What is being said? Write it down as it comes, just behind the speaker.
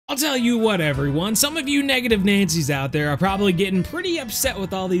I'll tell you what, everyone, some of you negative Nancys out there are probably getting pretty upset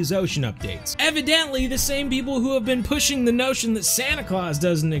with all these ocean updates. Evidently, the same people who have been pushing the notion that Santa Claus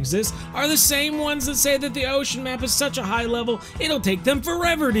doesn't exist are the same ones that say that the ocean map is such a high level, it'll take them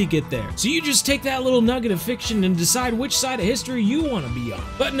forever to get there. So you just take that little nugget of fiction and decide which side of history you want to be on.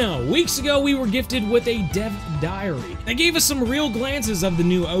 But no, weeks ago we were gifted with a dev diary that gave us some real glances of the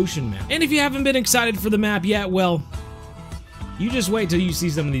new ocean map. And if you haven't been excited for the map yet, well, you just wait till you see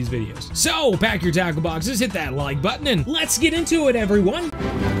some of these videos. So, pack your tackle boxes, hit that like button, and let's get into it, everyone!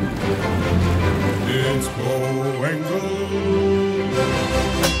 It's Bo Angles.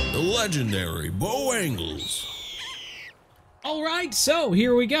 The legendary Bo Angles. Alright, so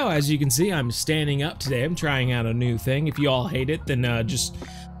here we go. As you can see, I'm standing up today. I'm trying out a new thing. If you all hate it, then just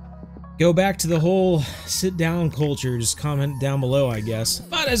go back to the whole sit-down culture. Just comment down below, I guess.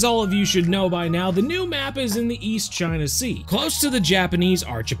 But as all of you should know by now, the new map is in the East China Sea, close to the Japanese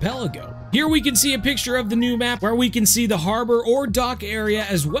archipelago. Here we can see a picture of the new map where we can see the harbor or dock area,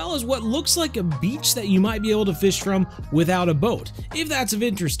 as well as what looks like a beach that you might be able to fish from without a boat, if that's of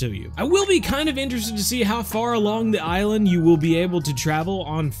interest to you. I will be kind of interested to see how far along the island you will be able to travel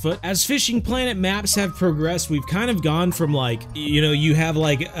on foot. As Fishing Planet maps have progressed, we've kind of gone from, like, you know, you have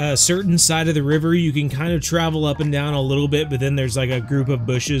like a certain side of the river you can kind of travel up and down a little bit, but then there's like a group of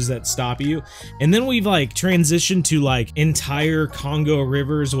bushes that stop you. And then we've like transitioned to like entire Congo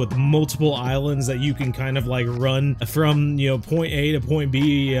rivers with multiple islands that you can kind of like run from, you know, point A to point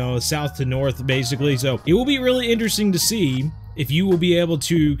B, you know, south to north basically. So it will be really interesting to see if you will be able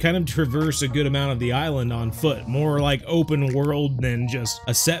to kind of traverse a good amount of the island on foot. More like open world than just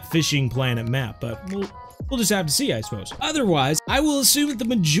a set Fishing Planet map, but we'll just have to see, I suppose. Otherwise, I will assume that the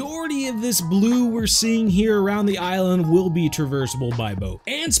majority of this blue we're seeing here around the island will be traversable by boat.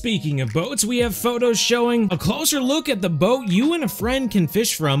 And speaking of boats, we have photos showing a closer look at the boat you and a friend can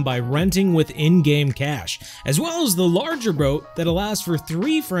fish from by renting with in-game cash, as well as the larger boat that allows for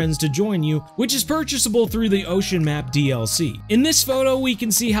 3 friends to join you, which is purchasable through the Ocean Map DLC. In this photo, we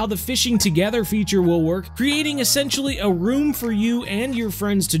can see how the fishing together feature will work, creating essentially a room for you and your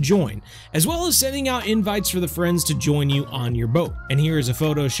friends to join, as well as sending out invites for the friends to join you on your boat. And here is a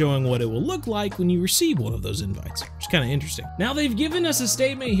photo showing what it will look like when you receive one of those invites, which is kind of interesting. Now they've given us a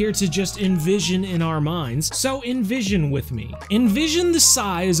statement here to just envision in our minds, so envision with me. Envision the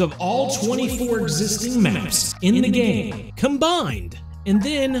size of all 24 existing maps in the game combined, and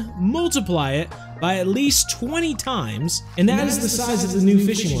then multiply it by at least 20 times, and that is the size of the new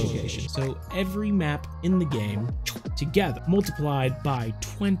fishing location. So every map in the game together multiplied by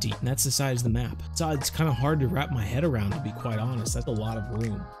 20, and that's the size of the map. So it's kind of hard to wrap my head around, to be quite honest. That's a lot of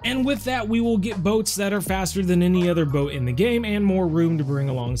room. And with that, we will get boats that are faster than any other boat in the game and more room to bring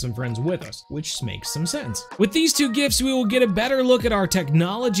along some friends with us, which makes some sense. With these 2 gifts, we will get a better look at our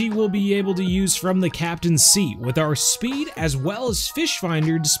technology we'll be able to use from the captain's seat, with our speed as well as fish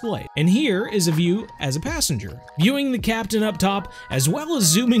finder displayed. And here is a view as a passenger, viewing the captain up top as well as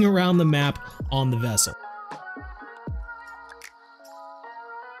zooming around the map on the vessel.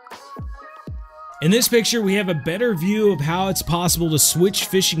 In this picture, we have a better view of how it's possible to switch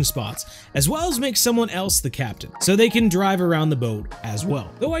fishing spots, as well as make someone else the captain, so they can drive around the boat as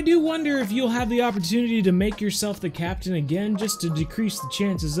well. Though I do wonder if you'll have the opportunity to make yourself the captain again, just to decrease the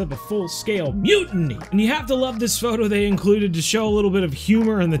chances of a full-scale mutiny. And you have to love this photo they included to show a little bit of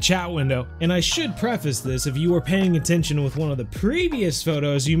humor in the chat window. And I should preface this, if you were paying attention with one of the previous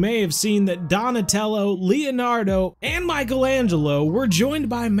photos, you may have seen that Donatello, Leonardo, and Michelangelo were joined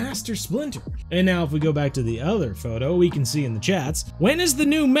by Master Splinter. And now if we go back to the other photo, we can see in the chats, when is the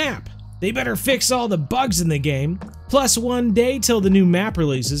new map? They better fix all the bugs in the game. Plus 1 day till the new map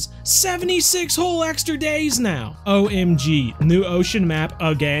releases. 76 whole extra days now. OMG, new ocean map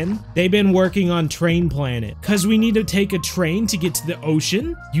again? They've been working on Train Planet. Cause we need to take a train to get to the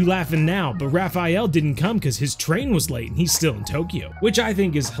ocean? You laughing now, but Raphael didn't come cause his train was late and he's still in Tokyo. Which I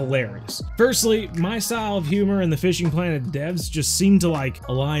think is hilarious. Firstly, my style of humor and the Fishing Planet devs just seem to like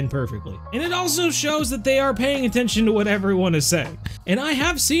align perfectly. And it also shows that they are paying attention to what everyone is saying. And I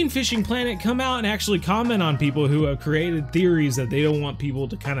have seen Fishing Planet come out and actually comment on people who have created theories that they don't want people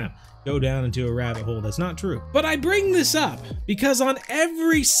to kind of go down into a rabbit hole. That's not true. But I bring this up because on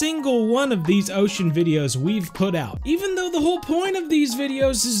every single one of these ocean videos we've put out, even though the whole point of these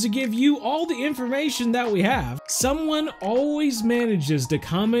videos is to give you all the information that we have, someone always manages to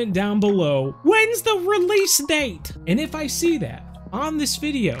comment down below, when's the release date? And if I see that on this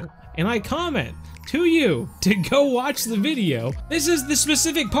video and I comment to you to go watch the video, this is the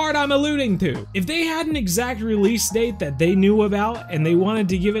specific part I'm alluding to. If they had an exact release date that they knew about and they wanted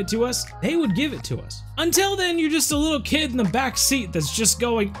to give it to us, they would give it to us. Until then, you're just a little kid in the back seat that's just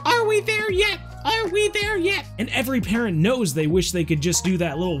going, "Are we there yet? Are we there yet?" And every parent knows they wish they could just do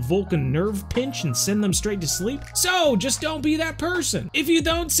that little Vulcan nerve pinch and send them straight to sleep. So just don't be that person. If you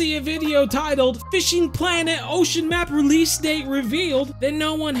don't see a video titled "Fishing Planet Ocean Map Release Date Revealed," then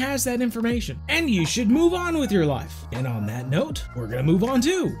no one has that information. And you should move on with your life. And on that note, we're gonna move on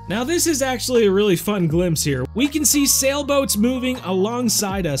too. Now this is actually a really fun glimpse here. We can see sailboats moving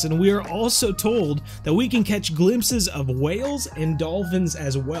alongside us, and we are also told that we can catch glimpses of whales and dolphins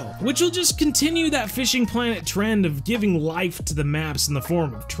as well, which will just continue that Fishing Planet trend of giving life to the maps in the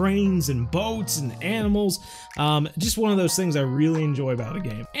form of trains and boats and animals. Just one of those things I really enjoy about a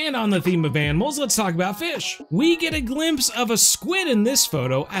game. And on the theme of animals, let's talk about fish. We get a glimpse of a squid in this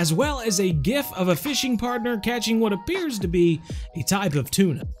photo, as well as a gif of a fishing partner catching what appears to be a type of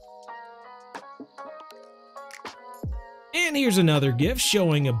tuna. And here's another GIF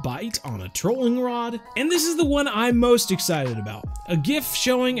showing a bite on a trolling rod. And this is the one I'm most excited about. A GIF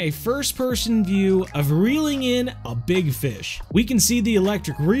showing a first-person view of reeling in a big fish. We can see the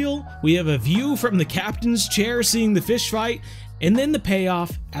electric reel, we have a view from the captain's chair seeing the fish fight, and then the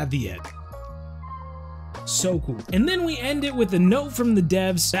payoff at the end. So cool. And then we end it with a note from the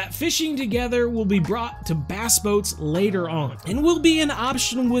devs that fishing together will be brought to bass boats later on, and will be an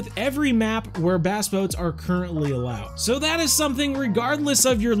option with every map where bass boats are currently allowed. So that is something, regardless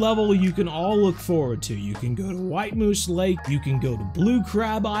of your level, you can all look forward to. You can go to White Moose Lake, you can go to Blue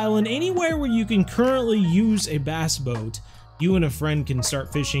Crab Island, anywhere where you can currently use a bass boat. You and a friend can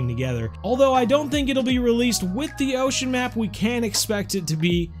start fishing together. Although I don't think it'll be released with the ocean map, we can expect it to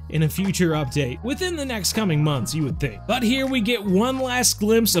be in a future update within the next coming months, you would think. But here we get one last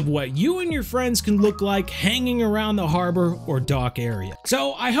glimpse of what you and your friends can look like hanging around the harbor or dock area.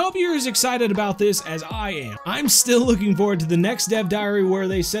 So I hope you're as excited about this as I am. I'm still looking forward to the next dev diary, where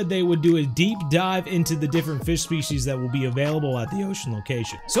they said they would do a deep dive into the different fish species that will be available at the ocean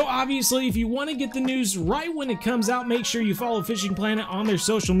location. So obviously, if you want to get the news right when it comes out, make sure you follow Fishing Planet on their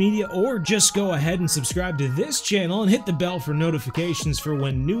social media, or just go ahead and subscribe to this channel and hit the bell for notifications for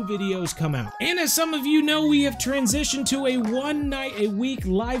when new videos come out. And as some of you know, we have transitioned to a one night a week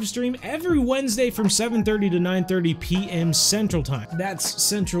live stream every Wednesday from 7:30 to 9:30 p.m. Central Time. That's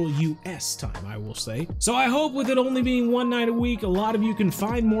Central US time, I will say. So I hope with it only being one night a week, a lot of you can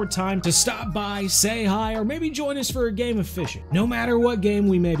find more time to stop by, say hi, or maybe join us for a game of fishing, no matter what game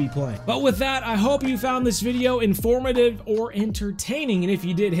we may be playing. But with that, I hope you found this video informative or entertaining, and if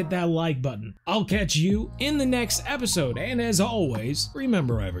you did, hit that like button. I'll catch you in the next episode, and as always,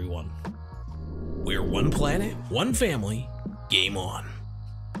 remember everyone, we're one planet, one family, game on.